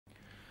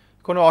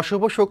কোনো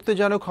অশুভ শক্তি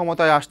যেন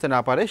ক্ষমতায় আসতে না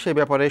পারে সে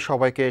ব্যাপারে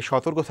সবাইকে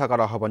সতর্ক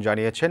থাকার আহ্বান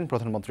জানিয়েছেন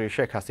প্রধানমন্ত্রী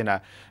শেখ হাসিনা।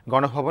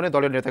 গণভবনে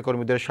দলের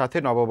নেতাকর্মীদের সাথে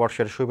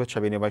নববর্ষের শুভেচ্ছা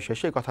বিনিময়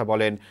শেষে কথা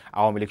বলেন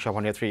আওয়ামী লীগ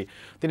সভানেত্রী।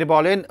 তিনি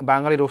বলেন,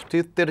 বাঙালির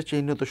অস্তিত্বের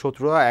চিহ্নিত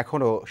শত্রুরা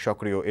এখনও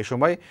সক্রিয়। এ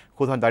সময়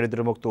প্রধান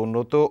দারিদ্র্যমুক্ত,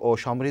 উন্নত ও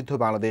সমৃদ্ধ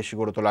বাংলাদেশ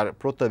গড়ে তোলার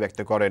প্রত্যয় ব্যক্ত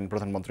করেন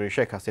প্রধানমন্ত্রী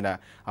শেখ হাসিনা।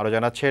 আরও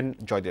জানাচ্ছেন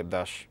জয়দেব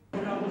দাস।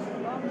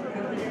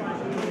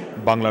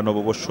 বাংলা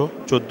নববর্ষ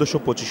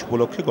 1425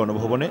 উপলক্ষে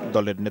গণভবনে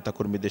দলের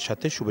নেতাকর্মীদের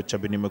সাথে শুভেচ্ছা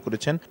বিনিময়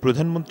করেছেন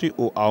প্রধানমন্ত্রী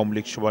ও আওয়ামী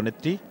লীগ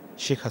সভানেত্রী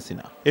শেখ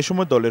হাসিনা। এ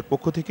সময় দলের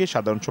পক্ষ থেকে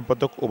সাধারণ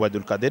সম্পাদক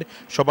ওবায়দুল কাদের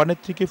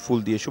সভানেত্রীকে ফুল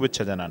দিয়ে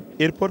শুভেচ্ছা জানান।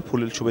 এরপর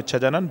ফুলের শুভেচ্ছা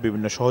জানান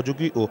বিভিন্ন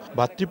সহযোগী ও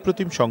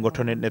ভাতৃপ্রতিম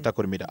সংগঠনের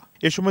নেতাকর্মীরা।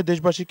 এ সময়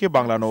দেশবাসীকে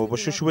বাংলা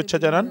নববর্ষের শুভেচ্ছা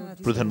জানান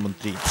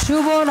প্রধানমন্ত্রী।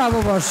 শুভ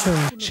নববর্ষ।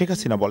 শেখ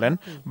হাসিনা বলেন,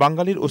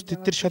 বাঙালির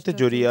অস্তিত্বের সাথে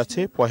জড়িয়ে আছে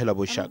পহেলা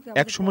বৈশাখ।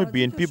 একসময়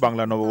বিএনপি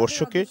বাংলা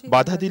নববর্ষকে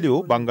বাধা দিলেও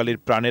বাঙালির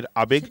প্রাণের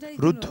আবেগ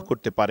রুদ্ধ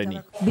করতে পারেনি।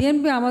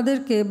 বিএনপি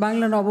আমাদেরকে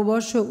বাংলা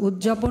নববর্ষ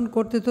উদযাপন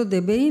করতে তো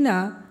দেবেই না,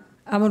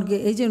 এমনকি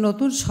এই যে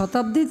নতুন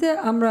শতাব্দীতে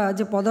আমরা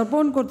যে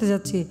পদার্পণ করতে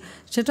যাচ্ছি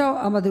সেটাও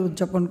আমাদের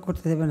উদযাপন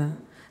করতে দেবে না।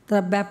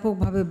 তারা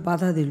ব্যাপকভাবে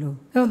বাধা দিল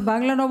এবং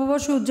বাংলা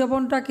নববর্ষ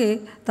উদযাপনটাকে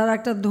তারা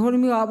একটা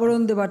ধর্মীয়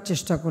আবরণ দেবার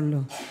চেষ্টা করলো।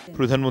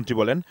 প্রধানমন্ত্রী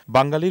বলেন,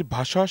 বাঙালির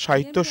ভাষা,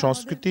 সাহিত্য,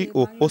 সংস্কৃতি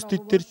ও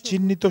অস্তিত্বের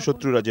চিহ্নিত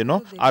শত্রুরা যেন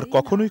আর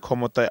কখনোই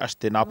ক্ষমতায়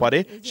আসতে না পারে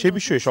সে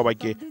বিষয়ে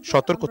সবাইকে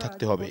সতর্ক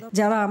থাকতে হবে।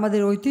 যারা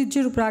আমাদের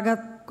ঐতিহ্যের উপরে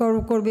আঘাত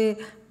করবে,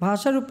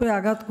 ভাষার উপরে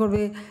আঘাত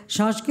করবে,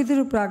 সংস্কৃতির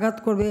উপরে আঘাত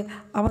করবে,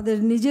 আমাদের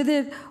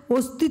নিজেদের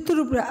অস্তিত্বের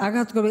উপরে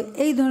আঘাত করবে,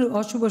 এই ধরনের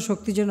অশুভ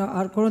শক্তি যেন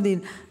আর কোনোদিন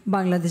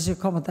বাংলাদেশের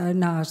ক্ষমতায়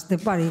না আসতে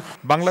পারে।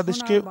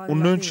 বাংলাদেশকে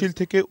উন্নয়নশীল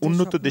থেকে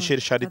উন্নত দেশের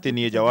সারিতে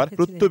নিয়ে যাওয়ার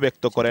প্রত্যয়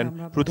ব্যক্ত করেন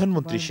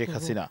প্রধানমন্ত্রী শেখ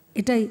হাসিনা।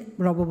 এটাই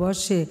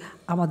নববর্ষে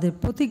আমাদের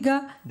প্রতিজ্ঞা।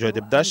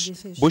 জয়দেব দাস,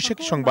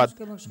 বৈশাখী সংবাদ,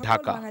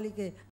 ঢাকা।